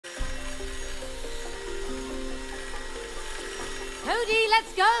Cody,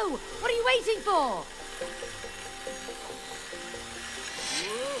 let's go! What are you waiting for?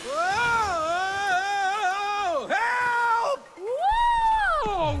 Whoa! Help!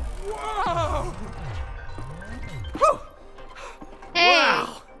 Whoa! Whoa! Whew. Hey.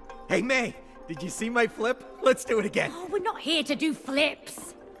 Wow! Hey, May, did you see my flip? Let's do it again. Oh, we're not here to do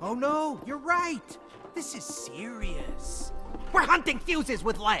flips. Oh, no, you're right. This is serious. We're hunting fuses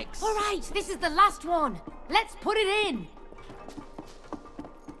with legs. All right, this is the last one. Let's put it in.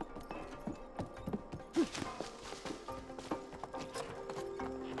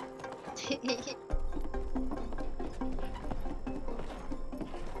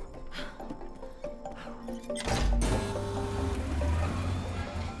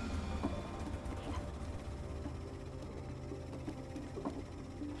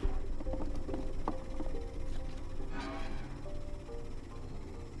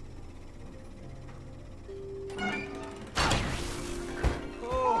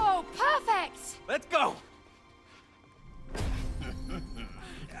 Oh, perfect! Let's go.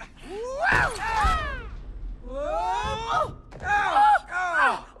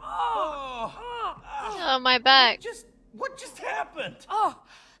 Oh, my back. What just happened? Oh,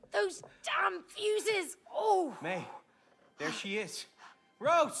 those damn fuses! Oh, May, there she is.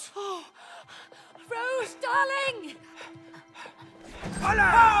 Rose! oh, Rose, darling! Oh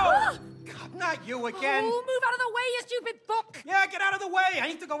no! God, not you again. Oh, move out of the way, you stupid book! Yeah, get out of the way. I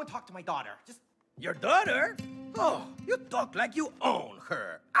need to go and talk to my daughter. Your daughter? Oh, you talk like you own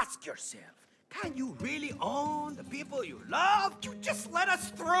her. Ask yourself, can you really own the people you love? You just let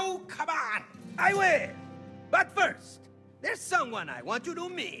us through? Come on. I will. But first, there's someone I want you to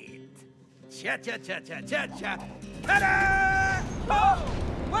meet. Cha-cha-cha-cha-cha-cha. Ta-da! Oh,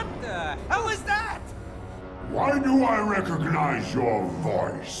 what the hell is that? Why do I recognize your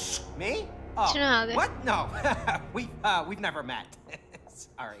voice? Me? Oh, Şuna what? No, we've never met.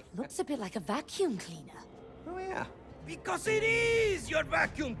 Sorry. Looks a bit like a vacuum cleaner. Oh, yeah. Because it is your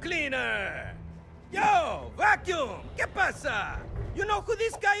vacuum cleaner! Yo, vacuum! ¿Qué pasa? You know who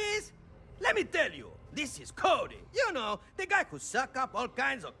this guy is? Let me tell you, this is Cody. You know, the guy who suck up all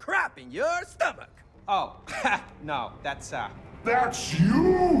kinds of crap in your stomach. Oh, no, that's, That's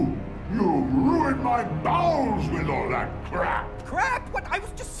you! You ruined my bowels with all that crap! Crap? What? I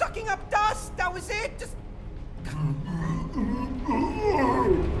was just sucking up dust. That was it. Just...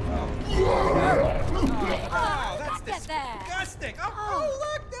 Oh, that's Get there. disgusting. Oh,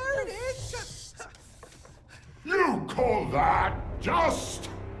 look, there it is. You call that just?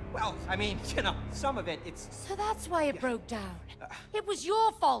 Well, I mean, you know, some of it, it's... So that's why it broke down. It was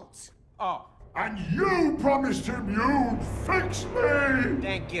your fault. Oh, And you promised him you'd fix me!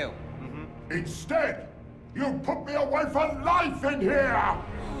 thank you. Instead, you put me away for life in here!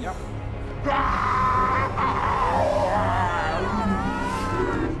 Yep.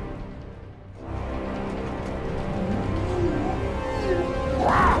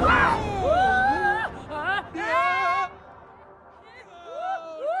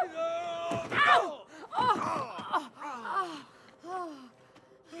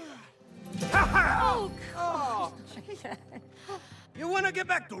 Oh, God. You want to get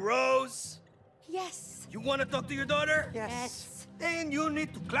back to Rose? Yes. You want to talk to your daughter? Yes. Then you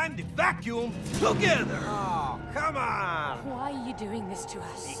need to climb the vacuum together. Oh, come on. Why are you doing this to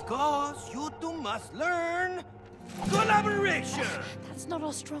us? Because you two must learn collaboration. That's not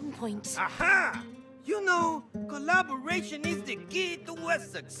our strong point. Aha! You know, collaboration is the key to a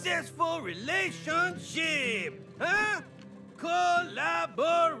successful relationship. Huh?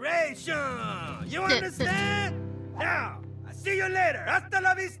 Collaboration. You understand? Now, I'll see you later. Hasta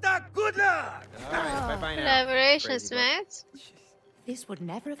la vista. Good luck. All right, bye-bye now. Collaborations, mate. This would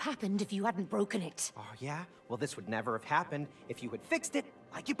never have happened if you hadn't broken it. Oh, yeah? Well, this would never have happened if you had fixed it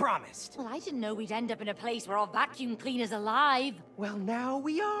like you promised. Well, I didn't know we'd end up in a place where our vacuum cleaner's alive. Well, now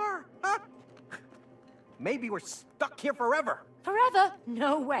we are. Huh? Maybe we're stuck here forever. Forever?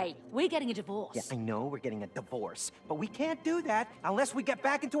 No way. We're getting a divorce. Yeah, I know we're getting a divorce, but we can't do that unless we get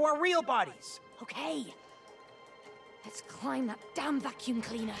back into our real bodies. Okay. Let's climb that damn vacuum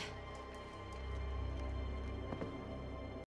cleaner.